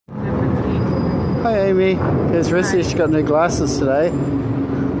Hi Amy, there's Rissy, she's got new glasses today.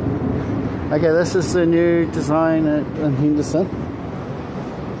 Okay, this is the new design in Henderson.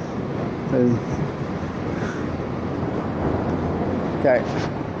 Okay.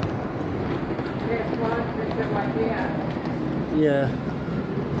 Yeah.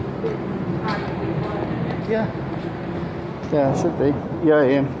 Yeah. Yeah, it should be. Yeah, I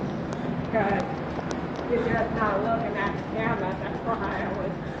am. Good. You're just not looking at the camera, that's why I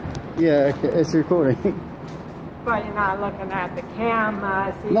was... Yeah, okay, it's recording. But you're not looking at the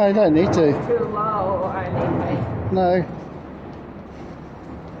camera. See, no, you don't need to. It's too low or anything. No.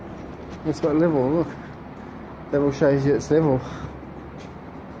 It's got level, look. Level shows you it's level.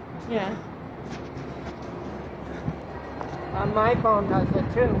 Yeah. On my phone does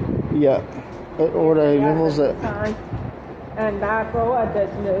it too. Yeah. It auto levels it. And that road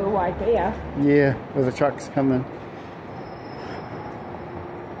is new right there. Yeah, where the trucks come in.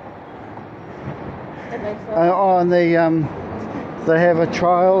 And they have a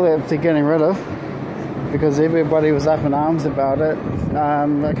trial that they're getting rid of because everybody was up in arms about it.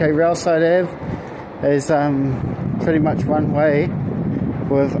 Okay, Railside Ave is pretty much one way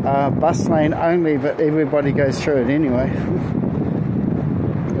with bus lane only, but everybody goes through it anyway.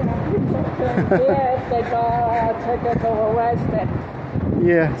 Yeah, they got tickets over Westcity.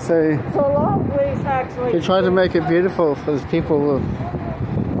 Yeah, so Lovely's actually. they try to make it beautiful for people.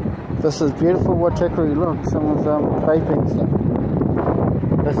 This is beautiful Waitakere, look, someone's vaping stuff.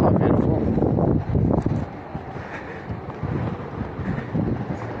 That's not beautiful.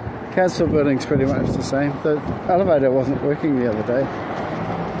 Council building's pretty much the same. The elevator wasn't working the other day.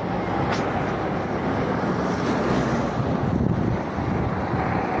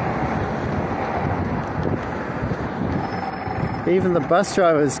 Even the bus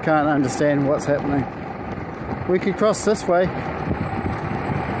drivers can't understand what's happening. We could cross this way.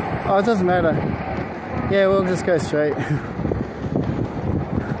 Oh, it doesn't matter. Yeah, we'll just go straight.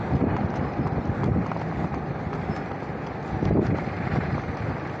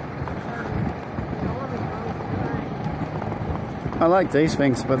 I like these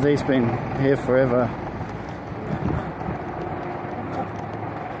things, but these been here forever.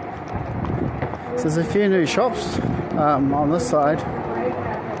 So there's a few new shops on this side.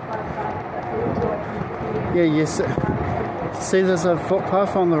 Yeah, yes. See, there's a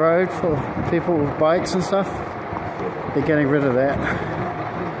footpath on the road for people with bikes and stuff. They're getting rid of that.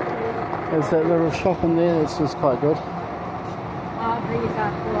 There's that little shop in there that's just quite good.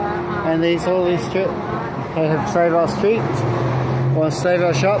 And all these streets, they have Save Our Streets, or Save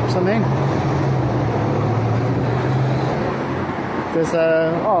Our Shops, I mean. There's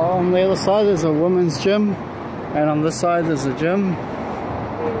on the other side there's a women's gym, and on this side there's a gym.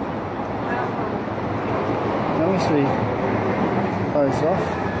 Obviously closed off.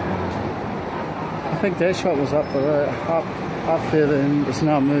 I think that shop was up there, up there, and it's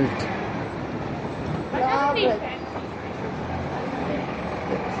now moved.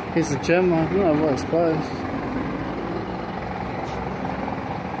 Here's a gym. I don't know what it's closed.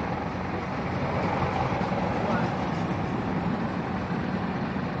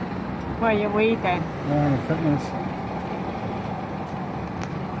 What are you reading? Fitness.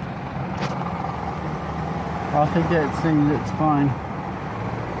 I think that thing looks fine.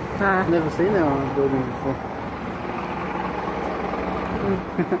 I've never seen that on a building before.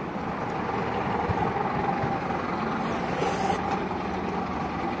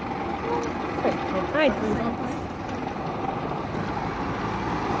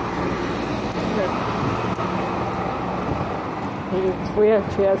 It's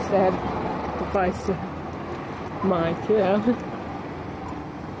wheelchair stand device to my chair.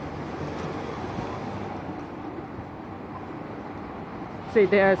 See,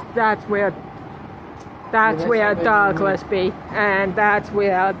 that's where Douglas be, and that's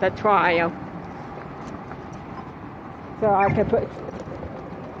where the trial. So I can put.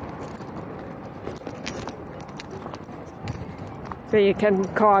 So you can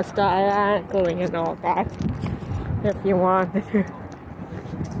cross diagonally and all that if you wanted to.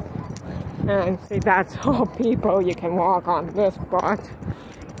 And see, that's all people you can walk on this part,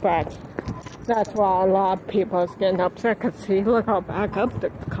 but. That's why a lot of people are getting upset, because see, look how back up the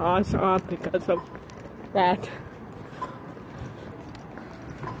cars are because of that.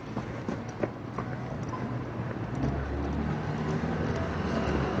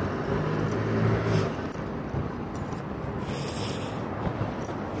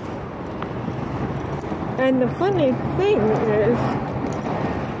 And the funny thing is,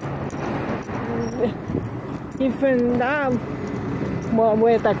 even now, well,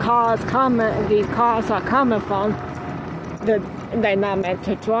 where the cars coming, these cars are coming from, they're not meant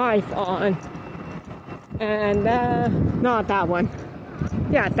to drive on. And not that one.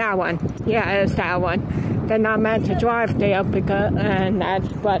 Yeah, that one. Yeah, it's that one. They're not meant to drive there because,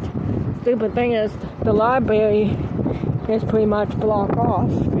 but stupid thing is the library is pretty much blocked off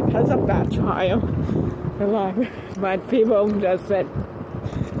because of that trial. The library, but people just said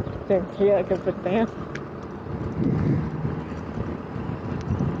didn't care because it's there.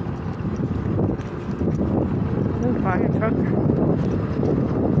 Fire truck.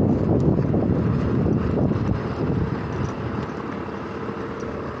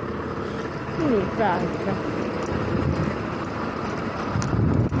 Fire truck.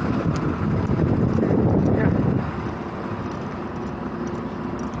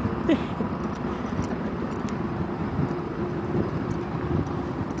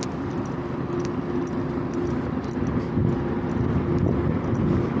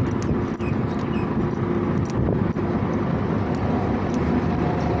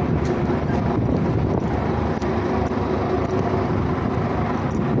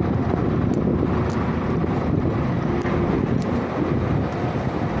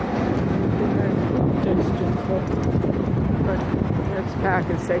 Back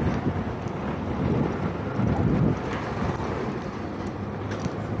and safe.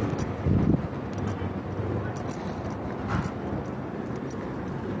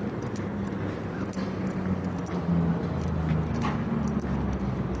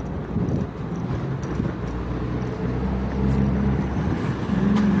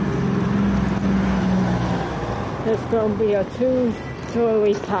 There's going to be a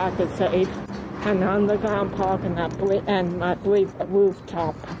two-story park and safe. And underground parking, I believe a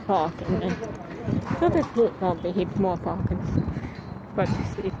rooftop parking. And so there's going to be heaps more parking. But you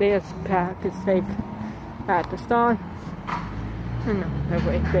see, there's park is safe at the start. And they're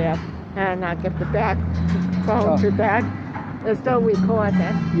right there. And I give the phone to Dad. They're still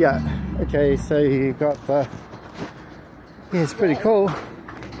recording. Yeah. Okay, so you got the... Yeah, it's pretty cool.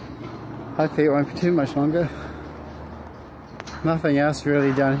 Hopefully it won't be too much longer. Nothing else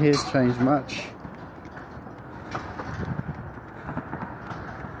really down here has changed much.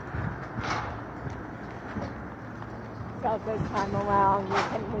 So this time around you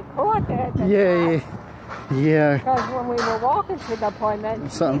can record it. Yeah. Because when we were walking to the appointment, he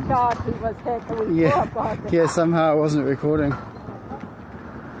thought he was here to record. Yeah, somehow it wasn't recording.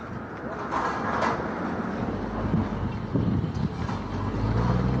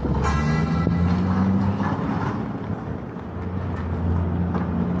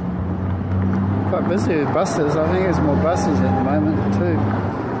 Quite busy with buses. I think there's more buses at the moment too.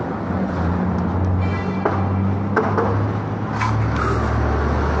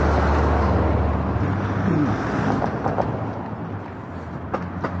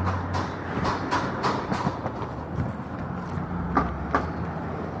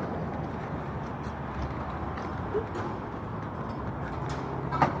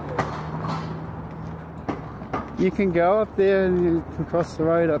 You can go up there and you can cross the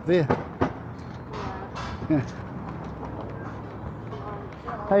road up there. Yeah.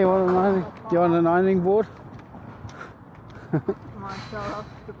 Hey, you want an ironing board? Come on, show us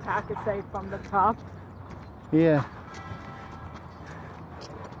the pack is safe from the top. Yeah.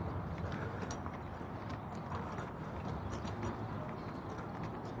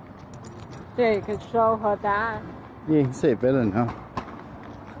 Yeah, you can show her that. Yeah, you can see it better now.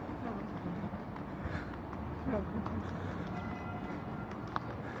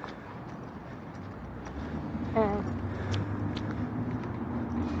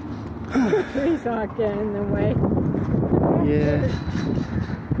 The trees aren't getting in the way. Yeah.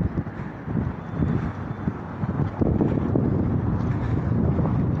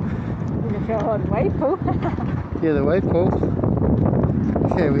 You can show her the wave pool. Yeah, the wave pool.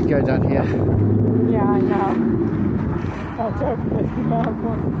 Okay, we go down here. Yeah, I know. I'll joke this one.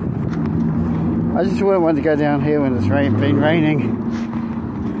 I just wouldn't want to go down here when it's been raining.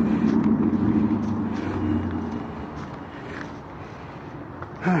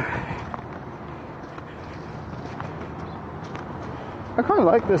 I kind of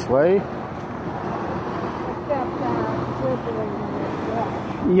like this way. Except slippery.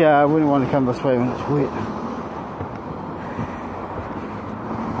 Yeah, I wouldn't want to come this way when it's wet.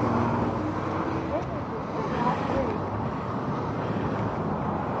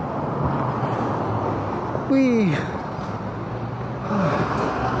 Whee!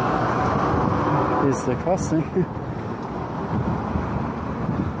 Here's the crossing.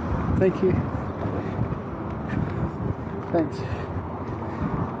 Thank you. Thanks.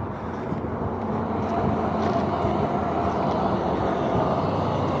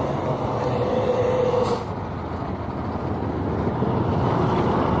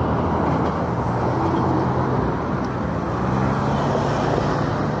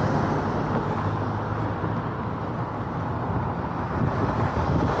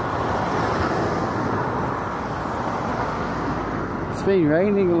 It's been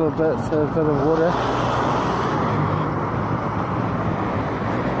raining a little bit, so a bit of water.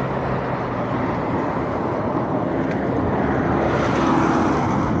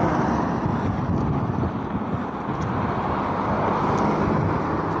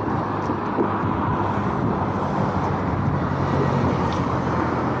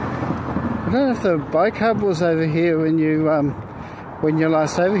 I don't know if the bike hub was over here when you're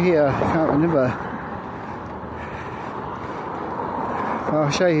last over here. I can't remember. I'll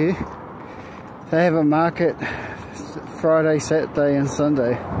show you. They have a market Friday, Saturday and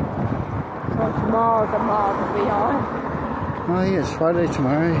Sunday. So tomorrow the mall will be on. Oh yes, Friday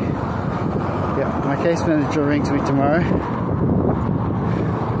tomorrow. Yeah, my case manager rings me tomorrow.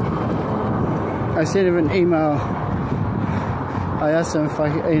 I sent him an email. I asked him if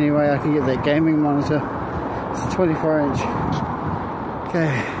any way I can get that gaming monitor. It's a 24-inch.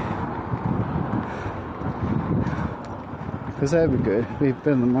 Okay. Because that would be good. We've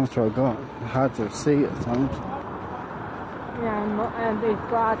been the monitor I got. Hard to see at times. Yeah, and these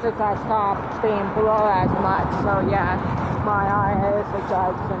glasses are stopped being blue as much, so yeah, my eye is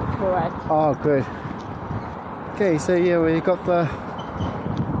adjusting to it. Oh, good. Okay, so yeah, we got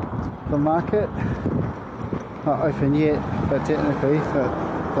the market. Not open yet, but technically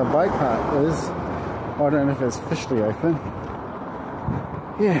the bike park is. I don't know if it's officially open.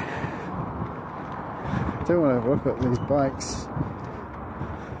 Yeah. I do want to look at these bikes.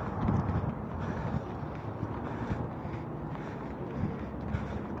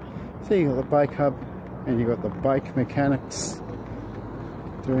 So you got the bike hub and you got the bike mechanics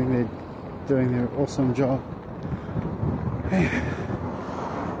doing their awesome job.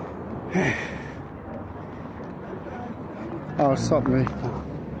 Oh, stop me.